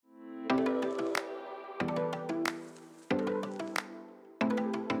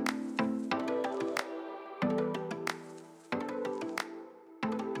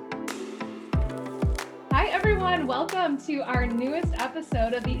everyone. Welcome to our newest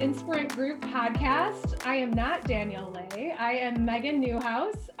episode of the Inspirant Group podcast. I am not Danielle Lay. I am Megan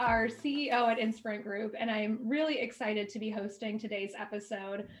Newhouse, our CEO at Inspirant Group, and I am really excited to be hosting today's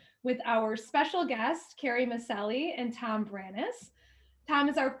episode with our special guests, Carrie Maselli and Tom Brannis. Tom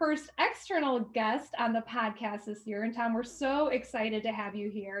is our first external guest on the podcast this year. And Tom, we're so excited to have you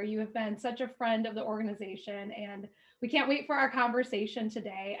here. You have been such a friend of the organization, and we can't wait for our conversation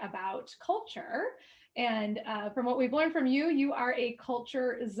today about culture. And from what we've learned from you, you are a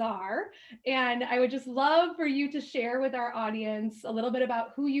culture czar. And I would just love for you to share with our audience a little bit about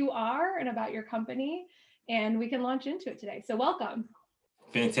who you are and about your company, and we can launch into it today. So welcome.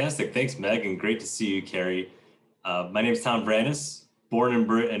 Fantastic. Thanks, Meg, and great to see you, Carrie. My name is Tom Brannis, born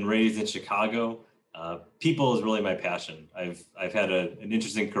and raised in Chicago. People is really my passion. I've had an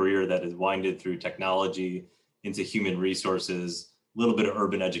interesting career that has winded through technology into human resources, a little bit of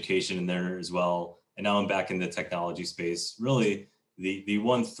urban education in there as well. And now I'm back in the technology space. Really, the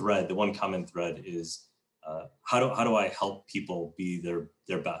one common thread is how do I help people be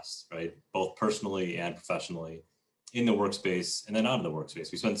their best, right? Both personally and professionally in the workspace and then out of the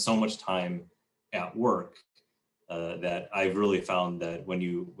workspace. We spend so much time at work that I've really found that when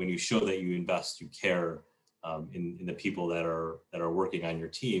you show that you invest, you care in the people that are working on your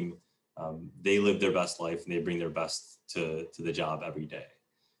team, they live their best life and they bring their best to the job every day.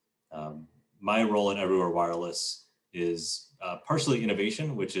 My role at Everywhere Wireless is partially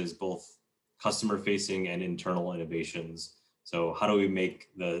innovation, which is both customer facing and internal innovations. So how do we make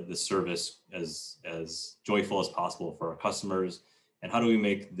the service as joyful as possible for our customers? And how do we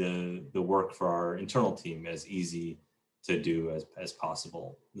make the work for our internal team as easy to do as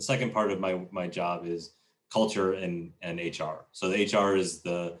possible? The second part of my job is culture and HR. So the HR is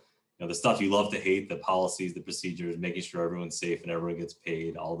the stuff you love to hate, the policies, the procedures, making sure everyone's safe and everyone gets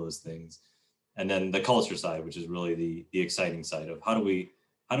paid, all those things. And then the culture side, which is really the exciting side of how do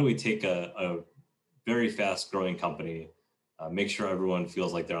we take a very fast growing company, make sure everyone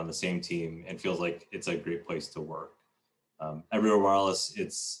feels like they're on the same team and feels like it's a great place to work. Everywhere Wireless,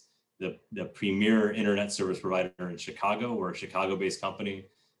 it's the premier internet service provider in Chicago. We're a Chicago-based company.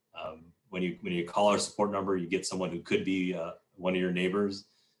 When you call our support number, you get someone who could be one of your neighbors,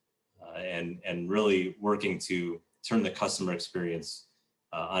 and really working to turn the customer experience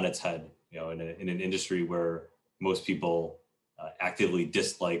on its head. In an industry where most people actively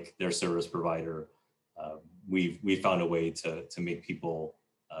dislike their service provider, we found a way to make people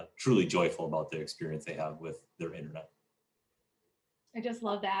truly joyful about the experience they have with their internet. I just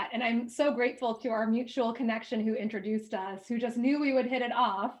love that. And I'm so grateful to our mutual connection who introduced us, who just knew we would hit it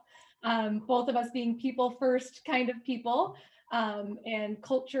off. Both of us being people first kind of people, and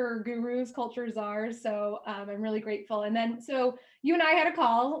culture gurus, culture czars. So I'm really grateful. And then, so you and I had a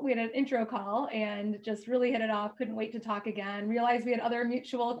call, we had an intro call and just really hit it off. Couldn't wait to talk again. Realized we had other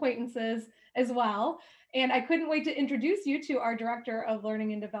mutual acquaintances as well. And I couldn't wait to introduce you to our Director of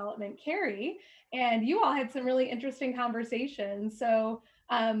Learning and Development, Carrie. And you all had some really interesting conversations. So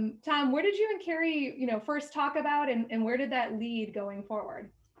Tom, where did you and Carrie, first talk about, and where did that lead going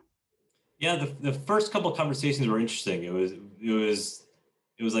forward? Yeah, the first couple of conversations were interesting. It was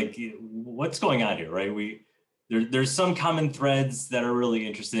like, what's going on here, right? There's some common threads that are really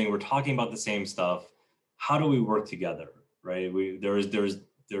interesting. We're talking about the same stuff. How do we work together, right?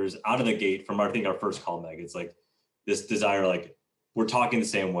 There's out of the gate from I think our first call, Meg. It's like this desire, like we're talking the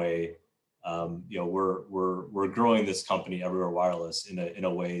same way. We're growing this company, Everywhere Wireless, in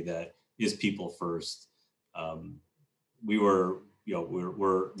a way that is people first. We're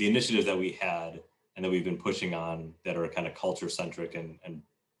the initiatives that we had and that we've been pushing on that are kind of culture centric and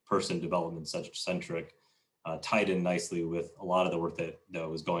person development centric, tied in nicely with a lot of the work that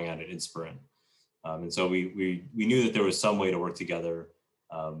was going on at Inspirant. And so we knew that there was some way to work together,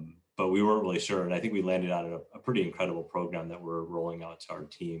 but we weren't really sure. And I think we landed on a pretty incredible program that we're rolling out to our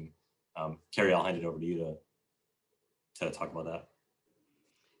team. Carrie, I'll hand it over to you to talk about that.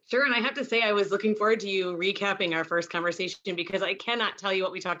 Sure. And I have to say, I was looking forward to you recapping our first conversation because I cannot tell you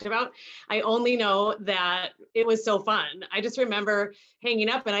what we talked about. I only know that it was so fun. I just remember hanging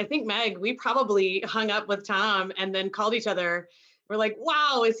up, and I think, Meg, we probably hung up with Tom and then called each other. We're like,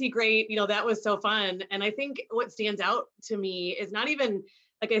 wow, is he great? That was so fun. And I think what stands out to me is not even,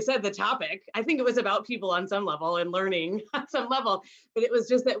 like I said, the topic. I think it was about people on some level and learning on some level, but it was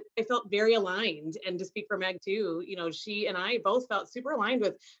just that I felt very aligned. And to speak for Meg too, she and I both felt super aligned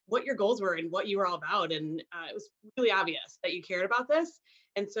with what your goals were and what you were all about. And it was really obvious that you cared about this.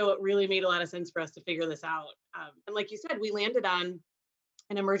 And so it really made a lot of sense for us to figure this out. And like you said, we landed on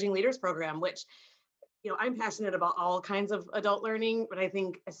an emerging leaders program, which I'm passionate about all kinds of adult learning, but I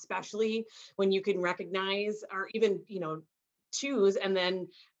think especially when you can recognize or even, choose and then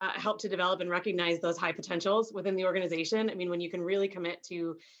help to develop and recognize those high potentials within the organization. I mean, when you can really commit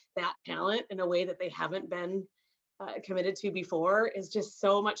to that talent in a way that they haven't been committed to before is just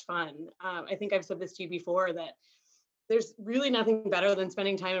so much fun. I think I've said this to you before that there's really nothing better than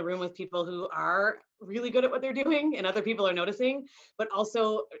spending time in a room with people who are really good at what they're doing and other people are noticing, but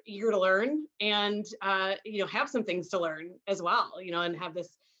also eager to learn and, have some things to learn as well, and have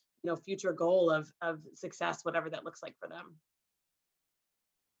this, future goal of success, whatever that looks like for them.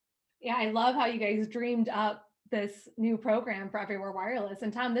 Yeah, I love how you guys dreamed up this new program for Everywhere Wireless.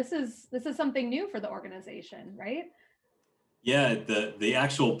 And Tom, this is something new for the organization, right? Yeah, the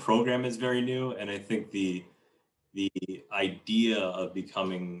actual program is very new, and I think the idea of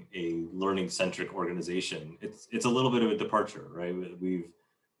becoming a learning centric organization, it's a little bit of a departure, right?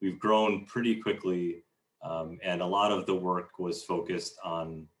 We've grown pretty quickly, and a lot of the work was focused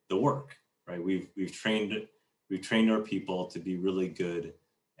on the work, right? We've trained our people to be really good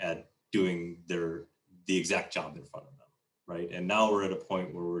at doing the exact job in front of them, right? And now we're at a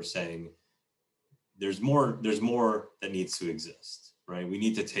point where we're saying there's more that needs to exist, right? We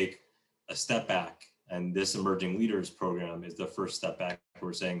need to take a step back, and this emerging leaders program is the first step back.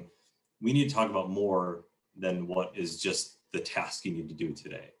 We're saying we need to talk about more than what is just the task you need to do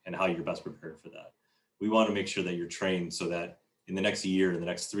today and how you're best prepared for that. We want to make sure that you're trained so that in the next year, in the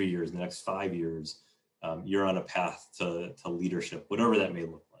next 3 years, in the next 5 years, you're on a path to leadership, whatever that may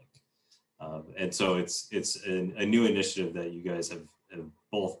look like. And so it's a new initiative that you guys have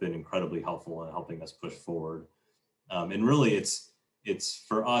both been incredibly helpful in helping us push forward. And really it's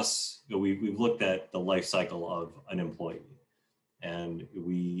for us, we've looked at the life cycle of an employee, and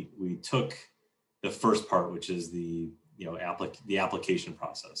we took the first part, which is the application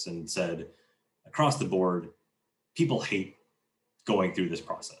process, and said across the board, people hate going through this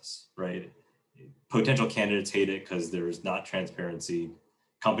process, right? Potential candidates hate it because there's not transparency.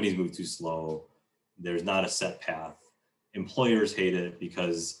 Companies move too slow. There's not a set path. Employers hate it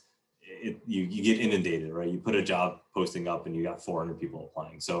because you get inundated, right? You put a job posting up and you got 400 people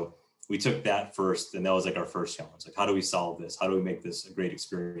applying. So we took that first, and that was like our first challenge. Like, how do we solve this? How do we make this a great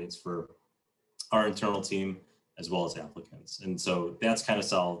experience for our internal team as well as applicants? And so that's kind of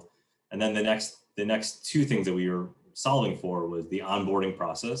solved. And then the next two things that we were solving for was the onboarding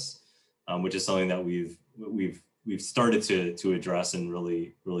process, which is something that we've started to address and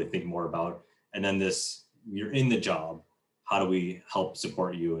really think more about. And then you're in the job. How do we help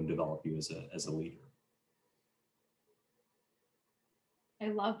support you and develop you as a leader? I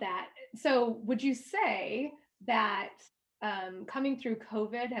love that. So would you say that coming through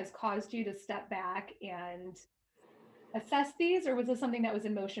COVID has caused you to step back and assess these, or was this something that was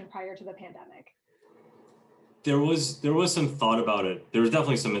in motion prior to the pandemic? There was some thought about it. There was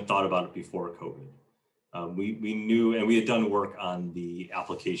definitely some thought about it before COVID. We knew, and we had done work on the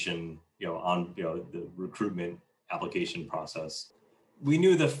application, the recruitment application process. We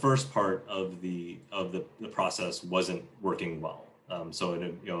knew the first part of the process wasn't working well. So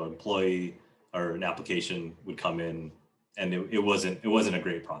an employee or an application would come in, and it wasn't a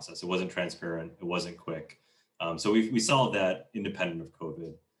great process. It wasn't transparent. It wasn't quick. So we solved that independent of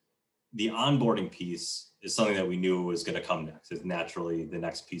COVID. The onboarding piece is something that we knew was going to come next. It's naturally the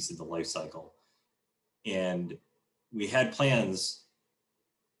next piece of the life cycle, and we had plans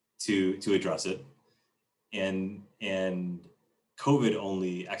to address it, and COVID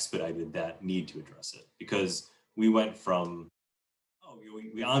only expedited that need to address it, because we went from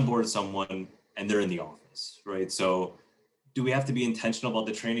we onboard someone and they're in the office, right? So do we have to be intentional about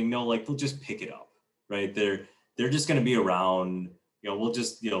the training? No, like they'll just pick it up, right? They're just going to be around.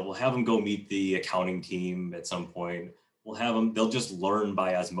 We'll have them go meet the accounting team at some point. They'll just learn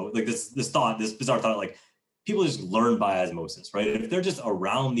by osmosis. Like this bizarre thought, like people just learn by osmosis, right? If they're just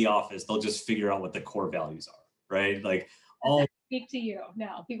around the office, they'll just figure out what the core values are, right? Like all speak to you.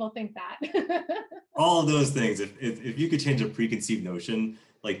 No, people think that. all of those things. If you could change a preconceived notion,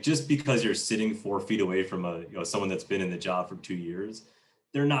 like just because you're sitting 4 feet away from someone that's been in the job for 2 years,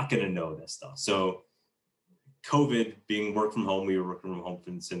 they're not going to know this stuff. So COVID being work from home, we were working from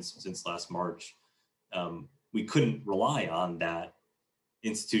home since last March. We couldn't rely on that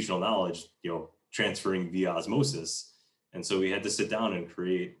institutional knowledge, transferring via osmosis. And so we had to sit down and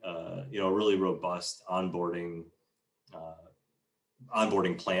create, a really robust onboarding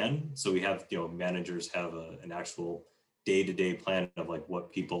plan. So we have, managers have an actual day-to-day plan of like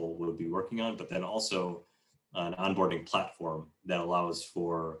what people would be working on, but then also an onboarding platform that allows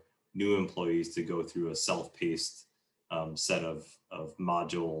for new employees to go through a self-paced set of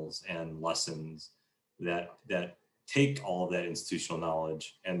modules and lessons that take all of that institutional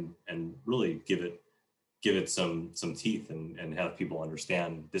knowledge and really give it some teeth and have people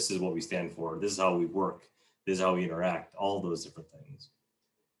understand this is what we stand for, this is how we work, this is how we interact, all those different things.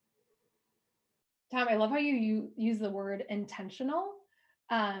 Tom, I love how you use the word intentional.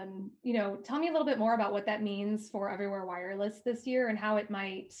 Tell me a little bit more about what that means for Everywhere Wireless this year and how it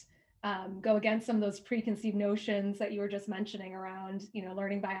might go against some of those preconceived notions that you were just mentioning around,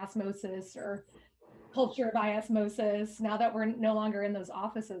 learning by osmosis or culture by osmosis, now that we're no longer in those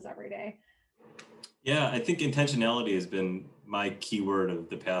offices every day. Yeah, I think intentionality has been my keyword of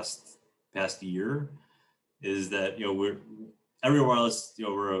the past year, is that, we're Everywhere Wireless,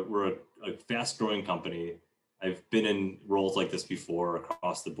 we're a fast growing company. I've been in roles like this before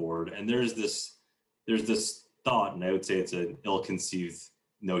across the board. And there's this thought, and I would say it's an ill-conceived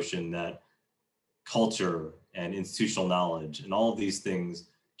notion, that culture and institutional knowledge and all of these things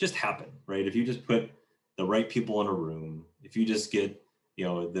just happen, right? If you just put the right people in a room, if you just get,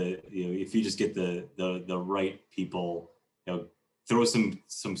 if you just get the right people, throw some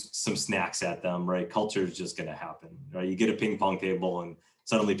snacks at them, right? Culture is just going to happen, right? You get a ping pong table and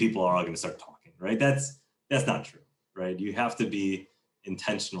suddenly people are all going to start talking, right? That's not true, right? You have to be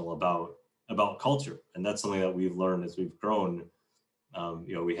intentional about culture, and that's something that we've learned as we've grown.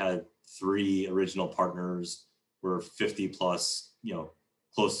 We had 3 original partners. We're 50 plus,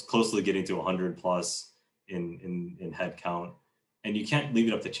 closely getting to 100 plus in headcount, and you can't leave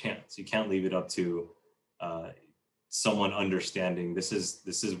it up to chance. You can't leave it up to someone understanding this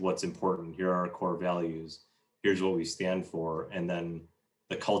is what's important. Here are our core values. Here's what we stand for, and then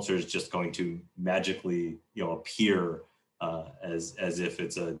the culture is just going to magically, appear as if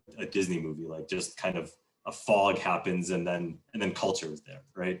it's a Disney movie, like just kind of a fog happens and then culture is there,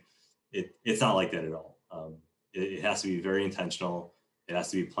 right? It's not like that at all. It has to be very intentional. It has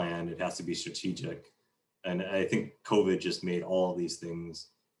to be planned. It has to be strategic. And I think COVID just made all of these things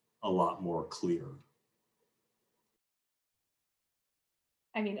a lot more clear.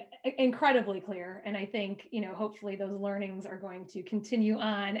 I mean, incredibly clear. And I think, hopefully those learnings are going to continue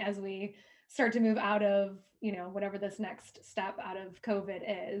on as we start to move out of, whatever this next step out of COVID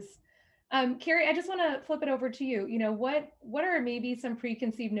is. Carrie, I just want to flip it over to you. What are maybe some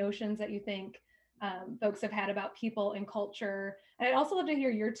preconceived notions that you think folks have had about people and culture? And I'd also love to hear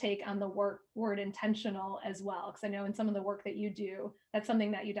your take on the word intentional as well, because I know in some of the work that you do, that's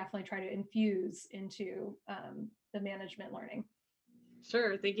something that you definitely try to infuse into the management learning.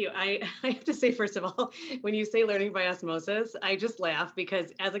 Sure, thank you. I have to say, first of all, when you say learning by osmosis, I just laugh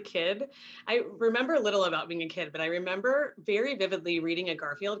because as a kid, I remember little about being a kid, but I remember very vividly reading a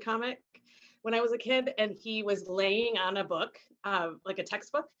Garfield comic when I was a kid, and he was laying on a book, like a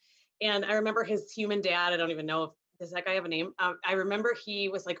textbook. And I remember his human dad, I don't even know if, does that guy have a name? I remember he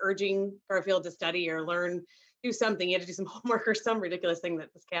was like urging Garfield to study or learn, do something. He had to do some homework or some ridiculous thing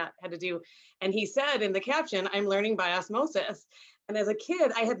that this cat had to do. And he said in the caption, "I'm learning by osmosis." And as a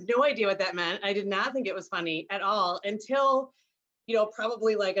kid, I had no idea what that meant. I did not think it was funny at all until,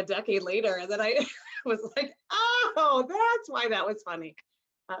 probably like a decade later that I was like, oh, that's why that was funny.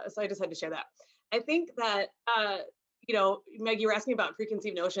 So I just had to share that. I think that, Meg, you were asking about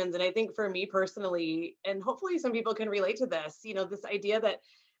preconceived notions. And I think for me personally, and hopefully some people can relate to this, this idea that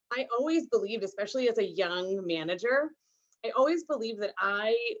I always believed, especially as a young manager, I always believed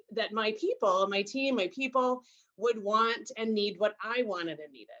that my people, my team, my people would want and need what I wanted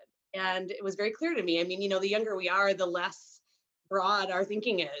and needed. And it was very clear to me. I mean, the younger we are, the less broad our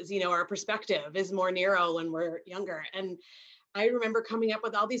thinking is, our perspective is more narrow when we're younger. And I remember coming up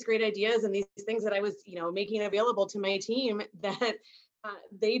with all these great ideas and these things that I was, making available to my team that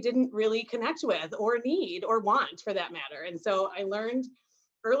they didn't really connect with or need or want, for that matter. And so I learned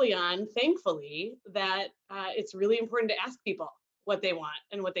early on, thankfully, that it's really important to ask people what they want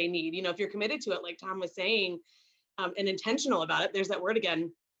and what they need. If you're committed to it, like Tom was saying, and intentional about it, there's that word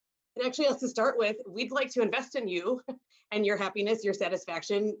again. It actually has to start with, we'd like to invest in you and your happiness, your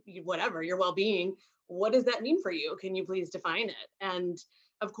satisfaction, whatever, your well-being. What does that mean for you? Can you please define it? And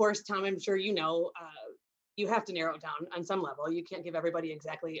of course, Tom, I'm sure you have to narrow it down on some level. You can't give everybody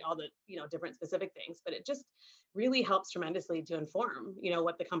exactly all the different specific things, but it just really helps tremendously to inform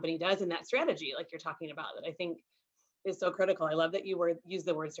what the company does, and that strategy, like you're talking about, that I think is so critical. I love that you use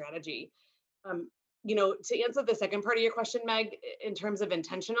the word strategy. To answer the second part of your question, Meg, in terms of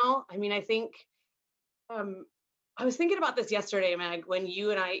intentional, I mean, I think I was thinking about this yesterday, Meg, when you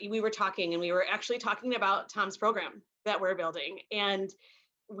and we were talking, and we were actually talking about Tom's program that we're building, and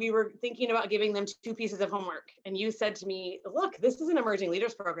we were thinking about giving them 2 pieces of homework. And you said to me, look, this is an emerging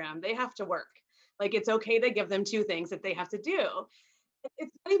leaders program. They have to work. Like, it's okay to give them 2 things that they have to do.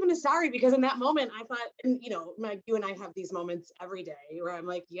 it's not even a sorry, because in that moment I thought, and Meg, you and I have these moments every day where I'm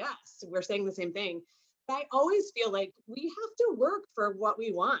like, yes, we're saying the same thing. But I always feel like we have to work for what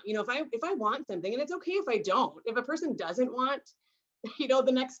we want. If I want something, and it's okay if I don't. If a person doesn't want,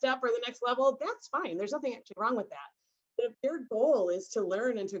 the next step or the next level, that's fine. There's nothing actually wrong with that. But if their goal is to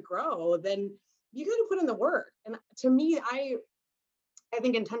learn and to grow, then you got to put in the work. And to me, I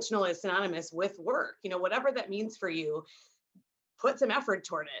think intentional is synonymous with work. Whatever that means for you, put some effort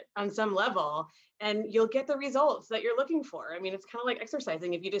toward it on some level, and you'll get the results that you're looking for. I mean, it's kind of like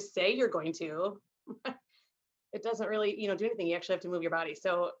exercising. If you just say you're going to, it doesn't really, do anything. You actually have to move your body.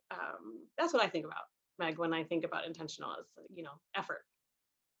 So that's what I think about, Meg, when I think about intentional is, effort.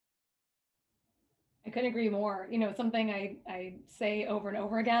 I couldn't agree more. Something I say over and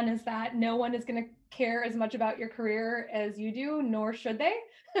over again is that no one is going to care as much about your career as you do, nor should they.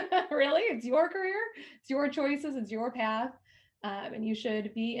 Really, it's your career, it's your choices, it's your path. And you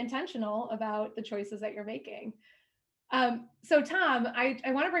should be intentional about the choices that you're making. So Tom, I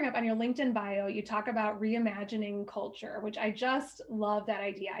want to bring up on your LinkedIn bio, you talk about reimagining culture, which I just love that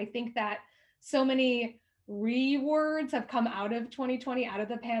idea. I think that so many words have come out of 2020, out of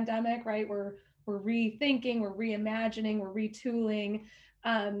the pandemic, right? We're rethinking, we're reimagining, we're retooling.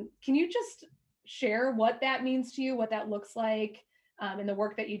 Can you just share what that means to you, what that looks like in the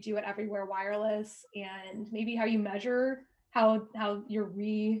work that you do at Everywhere Wireless, and maybe how you measure how you're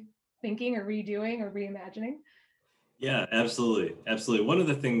rethinking or redoing or reimagining? Yeah, absolutely. Absolutely. One of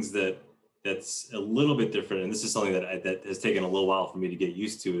the things that's a little bit different, and this is something that has taken a little while for me to get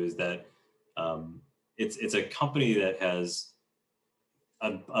used to, is that it's a company that has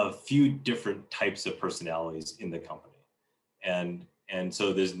a few different types of personalities in the company, and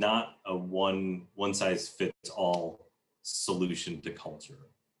so there's not a one size fits all solution to culture,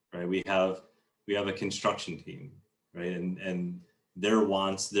 right? We have a construction team, right, and their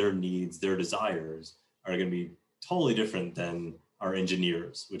wants, their needs, their desires are going to be totally different than our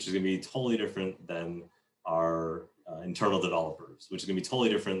engineers, which is going to be totally different than our internal developers, which is going to be totally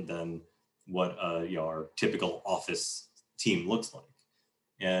different than what our typical office team looks like.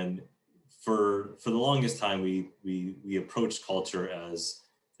 And for the longest time, we approached culture as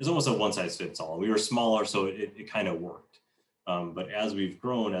almost a one size fits all. We were smaller, so it kind of worked. But as we've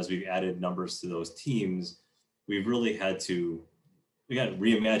grown, as we've added numbers to those teams, we've really had to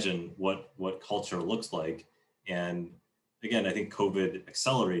reimagine what culture looks like. And again, I think COVID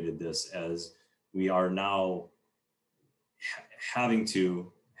accelerated this, as we are now having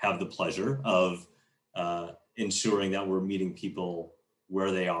to have the pleasure of ensuring that we're meeting people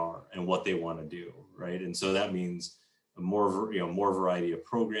where they are and what they want to do, right? And so that means more variety of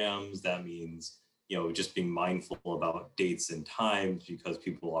programs. That means just being mindful about dates and times, because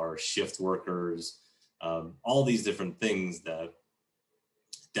people are shift workers. All these different things that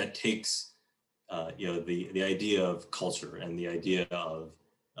takes the idea of culture and the idea of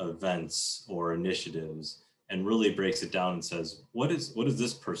events or initiatives, and really breaks it down and says, what does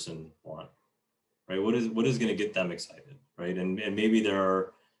this person want, right? What is going to get them excited, right? And maybe there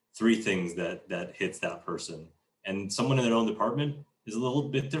are three things that hits that person, and someone in their own department is a little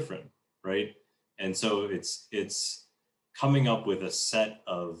bit different, right? And so it's coming up with a set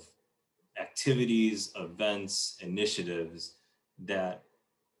of activities, events, initiatives that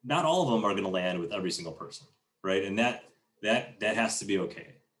not all of them are going to land with every single person, right? And that has to be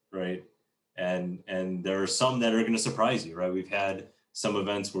okay, right? And there are some that are going to surprise you, right? We've had some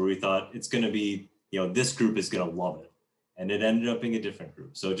events where we thought it's going to be, this group is going to love it, and it ended up being a different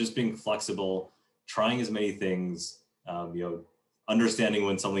group. So just being flexible, trying as many things, understanding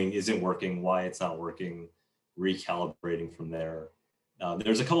when something isn't working, why it's not working, recalibrating from there.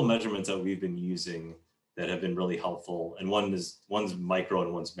 There's a couple measurements that we've been using that have been really helpful, and one's micro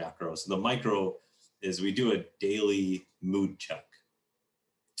and one's macro. So the micro is we do a daily mood check.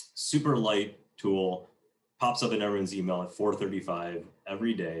 Super light tool, pops up in everyone's email at 4:35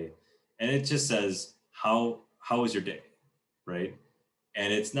 every day, and it just says, how was your day, right?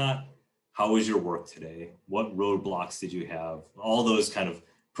 And it's not, how was your work today? What roadblocks did you have? All those kind of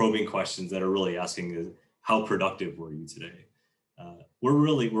probing questions that are really asking is, how productive were you today? We're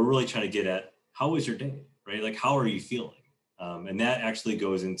really trying to get at, how was your day, right? Like, how are you feeling? And that actually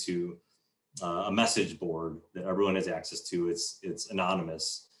goes into a message board that everyone has access to. It's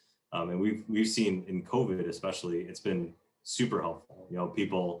anonymous. And we've seen in COVID, especially, it's been super helpful.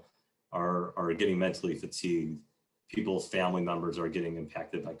 People are getting mentally fatigued. People's family members are getting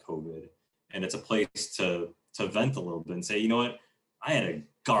impacted by COVID. And it's a place to vent a little bit and say, you know what, I had a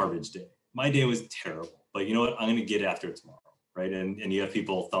garbage day. My day was terrible, but you know what, I'm going to get after it tomorrow, right? And you have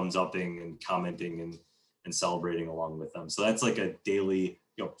people thumbs upping and commenting and celebrating along with them. So that's like a daily,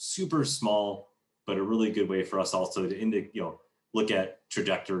 super small, but a really good way for us also to look at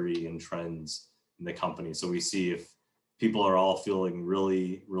trajectory and trends in the company. So we see if people are all feeling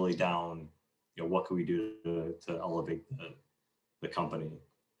really, really down, what can we do to elevate the company?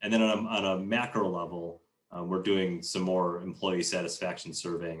 And then on a macro level, we're doing some more employee satisfaction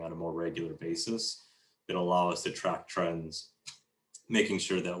surveying on a more regular basis that allow us to track trends, making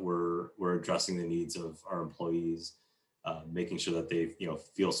sure that we're addressing the needs of our employees, making sure that they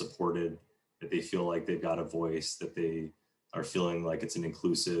feel supported, that they feel like they've got a voice, that they are feeling like it's an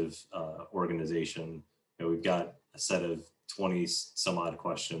inclusive organization. We've got a set of 20 some odd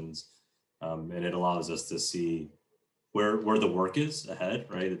questions, and it allows us to see where the work is ahead,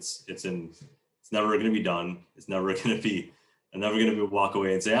 right? It's never going to be done. It's never going to be, I'm never going to walk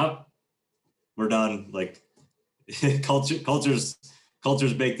away and say, oh, we're done. Like culture's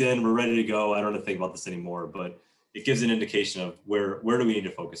baked in, we're ready to go. I don't have to think about this anymore, but it gives an indication of where do we need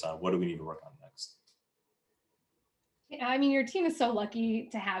to focus on? What do we need to work on next? Yeah, I mean, your team is so lucky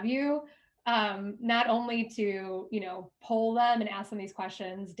to have you, not only to, poll them and ask them these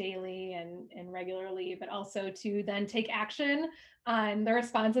questions daily and regularly, but also to then take action on the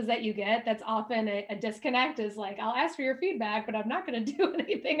responses that you get. That's often a disconnect, is like, I'll ask for your feedback, but I'm not going to do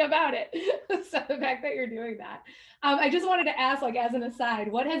anything about it. So the fact that you're doing that. I just wanted to ask, like, as an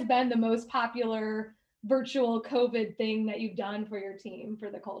aside, what has been the most popular virtual COVID thing that you've done for your team, for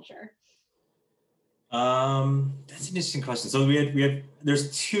the culture? That's an interesting question. So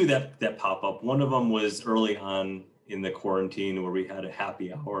there's two that pop up. One of them was early on in the quarantine where we had a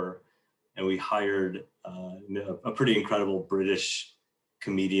happy hour, and we hired a pretty incredible British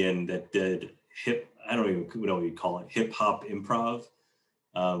comedian that did I don't even know what you call it, hip hop improv,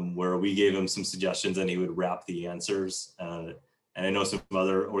 where we gave him some suggestions and he would rap the answers. And I know some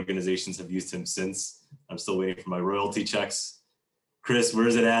other organizations have used him since. I'm still waiting for my royalty checks. Chris,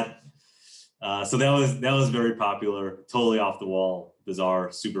 where's it at? So that was very popular, totally off the wall,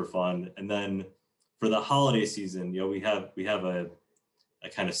 bizarre, super fun. And then for the holiday season, we have a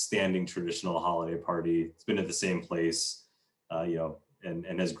kind of standing traditional holiday party. It's been at the same place,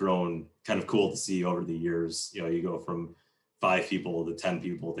 and has grown kind of cool to see over the years. You go from 5 people to 10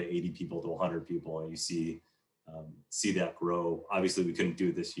 people to 80 people to 100 people, and you see that grow. Obviously, we couldn't do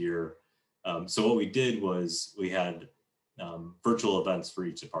it this year. So what we did was we had virtual events for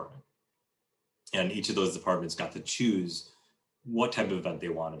each department. And each of those departments got to choose what type of event they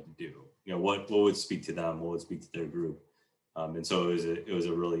wanted to do. What would speak to them, what would speak to their group. And so it was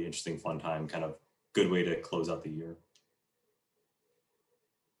a really interesting, fun time, kind of good way to close out the year.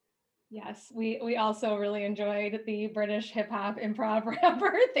 Yes, we also really enjoyed the British hip hop improv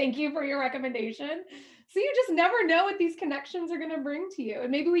rapper. Thank you for your recommendation. So you just never know what these connections are going to bring to you.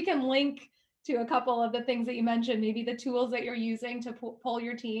 And maybe we can link to a couple of the things that you mentioned, maybe the tools that you're using to pull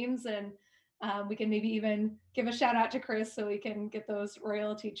your teams, and we can maybe even give a shout out to Chris so we can get those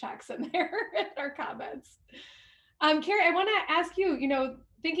royalty checks in there in our comments. Carrie, I want to ask you,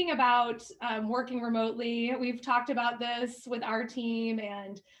 thinking about working remotely, we've talked about this with our team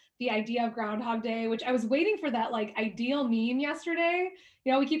and the idea of Groundhog Day, which I was waiting for that like ideal meme yesterday.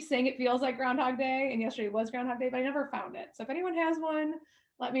 We keep saying it feels like Groundhog Day, and yesterday was Groundhog Day, but I never found it. So if anyone has one,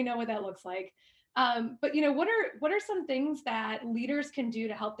 let me know what that looks like. But what are some things that leaders can do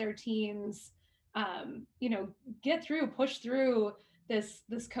to help their teams, push through this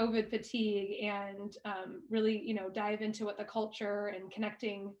COVID fatigue, and really, dive into what the culture and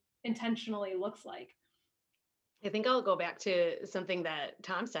connecting intentionally looks like? I think I'll go back to something that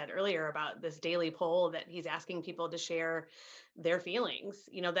Tom said earlier about this daily poll that he's asking people to share their feelings.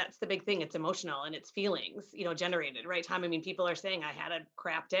 That's the big thing. It's emotional and it's feelings, generated, right, Tom? I mean, people are saying, I had a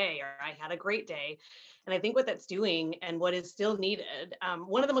crap day or I had a great day. And I think what that's doing and what is still needed,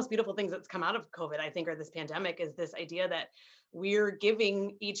 one of the most beautiful things that's come out of COVID, I think, or this pandemic, is this idea that we're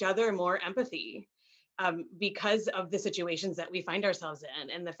giving each other more empathy because of the situations that we find ourselves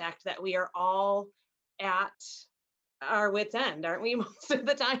in, and the fact that we are all at our wits' end, aren't we, most of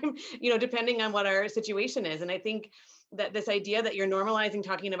the time, depending on what our situation is. And I think that this idea that you're normalizing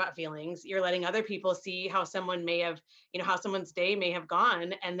talking about feelings, you're letting other people see how someone may have, how someone's day may have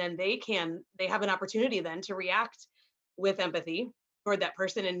gone, and then they have an opportunity then to react with empathy toward that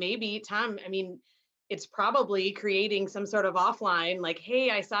person. And maybe, Tom, I mean, it's probably creating some sort of offline, like, hey,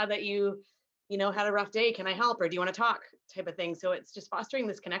 I saw that you had a rough day. Can I help? Or do you want to talk? Type of thing. So it's just fostering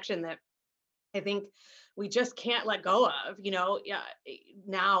this connection that I think we just can't let go of,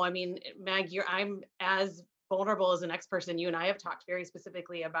 now. I mean, Meg, I'm as vulnerable as the next person. You and I have talked very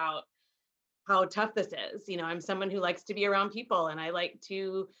specifically about how tough this is. I'm someone who likes to be around people, and I like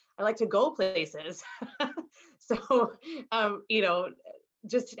to go places. So,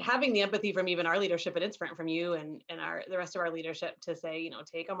 just having the empathy from even our leadership at Insprint, from you and the rest of our leadership, to say,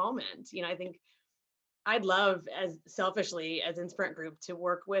 take a moment. I think I'd love, as selfishly as Insprint Group, to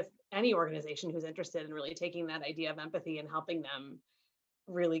work with any organization who's interested in really taking that idea of empathy and helping them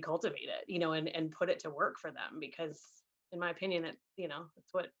really cultivate it, and put it to work for them, because in my opinion,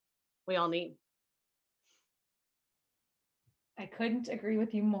 it's what we all need. I couldn't agree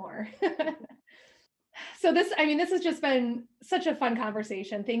with you more. So this has just been such a fun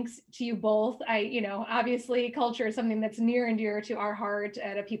conversation. Thanks to you both. Obviously culture is something that's near and dear to our heart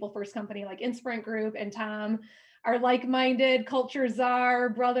at a people first company like Insprint Group, and Tom, our like-minded culture czar,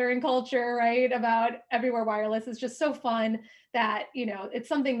 brother in culture, right? About Everywhere Wireless. Is just so fun that, it's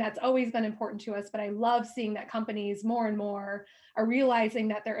something that's always been important to us, but I love seeing that companies more and more are realizing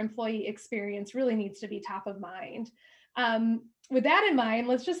that their employee experience really needs to be top of mind. With that in mind,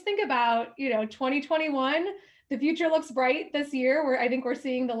 let's just think about, 2021. The future looks bright this year. I think we're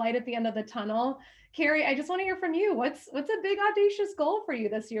seeing the light at the end of the tunnel. Carrie, I just want to hear from you. What's a big audacious goal for you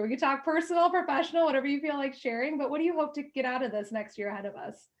this year? We could talk personal, professional, whatever you feel like sharing, but what do you hope to get out of this next year ahead of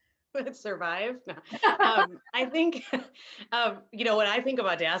us? Survive. No. I think, when I think of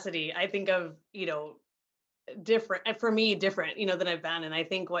audacity, I think of, different, for me, different, than I've been. And I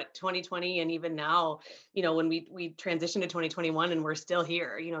think what 2020, and even now, when we transitioned to 2021 and we're still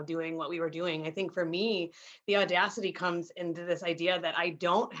here, doing what we were doing, I think for me, the audacity comes into this idea that I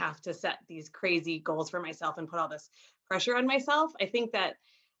don't have to set these crazy goals for myself and put all this pressure on myself. I think that,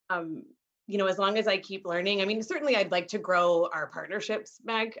 as long as I keep learning, certainly I'd like to grow our partnerships,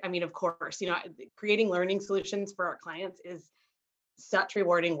 Meg. Of course, creating learning solutions for our clients is such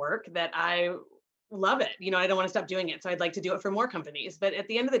rewarding work that I love it. I don't want to stop doing it. So I'd like to do it for more companies. But at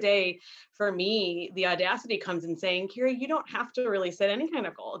the end of the day, for me, the audacity comes in saying, Carrie, you don't have to really set any kind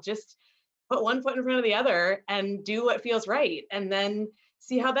of goal. Just put one foot in front of the other and do what feels right. And then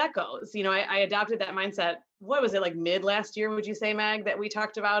see how that goes. I adopted that mindset. What was it, like mid last year, would you say, Mag, that we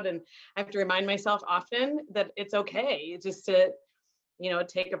talked about? And I have to remind myself often that it's okay just to,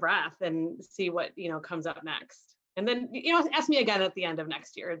 take a breath and see what, comes up next. And then, ask me again at the end of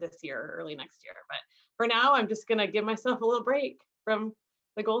next year, this year, early next year. But for now, I'm just going to give myself a little break from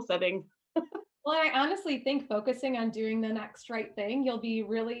the goal setting. Well, I honestly think focusing on doing the next right thing, you'll be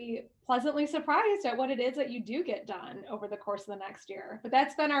really pleasantly surprised at what it is that you do get done over the course of the next year. But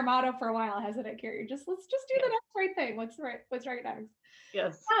that's been our motto for a while, hasn't it, Carrie? Let's just do the next right thing. What's right next?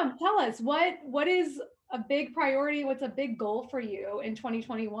 Yes. Tell us what is a big priority? What's a big goal for you in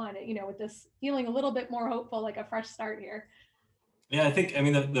 2021? With this feeling a little bit more hopeful, like a fresh start here. Yeah, I think,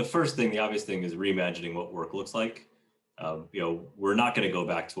 the first thing, the obvious thing is reimagining what work looks like. We're not going to go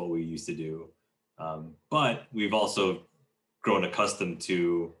back to what we used to do. But we've also grown accustomed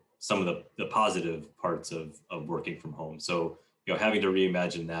to some of the positive parts of working from home. So, having to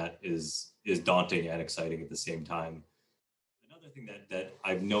reimagine that is daunting and exciting at the same time. Another thing that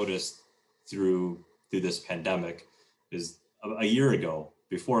I've noticed through this pandemic is a year ago,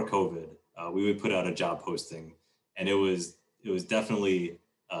 before COVID, we would put out a job posting, and it was definitely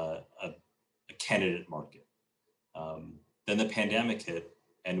a candidate market. Then the pandemic hit,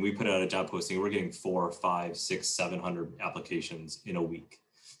 and we put out a job posting. We're getting 400, 500, 600, 700 applications in a week.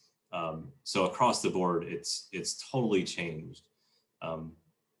 So across the board, it's totally changed.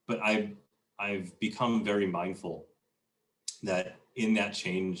 But I've become very mindful that in that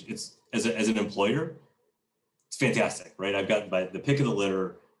change, it's as an employer, it's fantastic, right? I've got the pick of the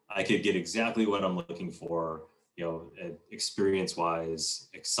litter. I could get exactly what I'm looking for, experience-wise,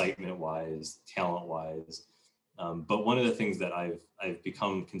 excitement-wise, talent-wise. But one of the things that I've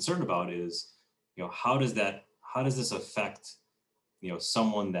become concerned about is, how does this affect,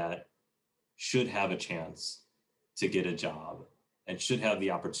 someone that should have a chance to get a job and should have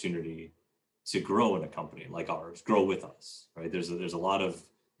the opportunity to grow in a company like ours, grow with us, right? There's a lot of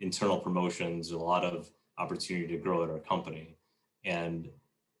internal promotions, a lot of opportunity to grow at our company, and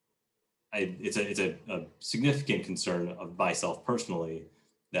it's a significant concern of myself personally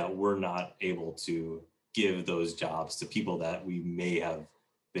that we're not able to give those jobs to people that we may have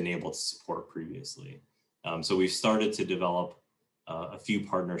been able to support previously. So we've started to develop a few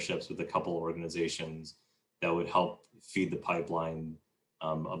partnerships with a couple of organizations that would help feed the pipeline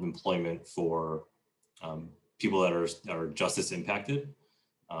of employment for people that are justice impacted,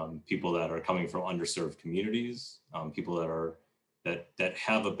 people that are coming from underserved communities, people that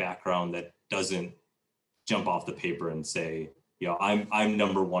have a background that doesn't jump off the paper and say, I'm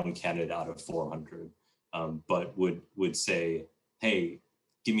number one candidate out of 400, but would say, hey,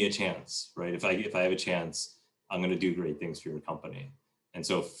 give me a chance, right? If I have a chance, I'm going to do great things for your company. And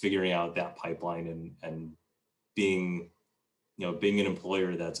so figuring out that pipeline and being, being an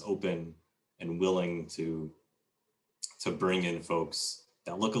employer that's open and willing to bring in folks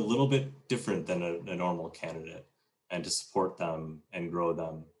that look a little bit different than a normal candidate, and to support them and grow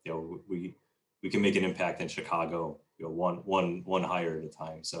them. We can make an impact in Chicago, one hire at a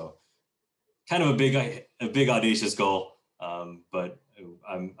time. So kind of a big audacious goal, but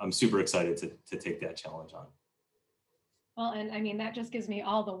I'm super excited to take that challenge on. Well, and I mean, that just gives me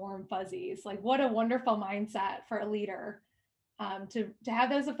all the warm fuzzies. Like, what a wonderful mindset for a leader, to have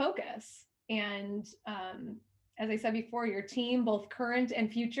that as a focus. And as I said before, your team, both current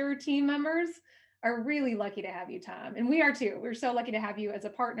and future team members, are really lucky to have you, Tom. And we are too. We're so lucky to have you as a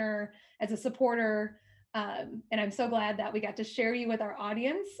partner, as a supporter. And I'm so glad that we got to share you with our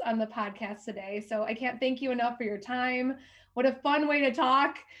audience on the podcast today. So I can't thank you enough for your time. What a fun way to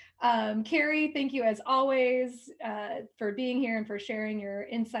talk. Carrie, thank you as always for being here and for sharing your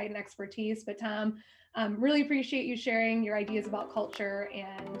insight and expertise. But Tom, really appreciate you sharing your ideas about culture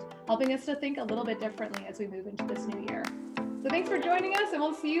and helping us to think a little bit differently as we move into this new year. So thanks for joining us, and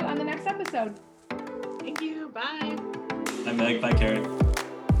we'll see you on the next episode. Thank you. Bye. Bye, Meg. Bye, Carrie.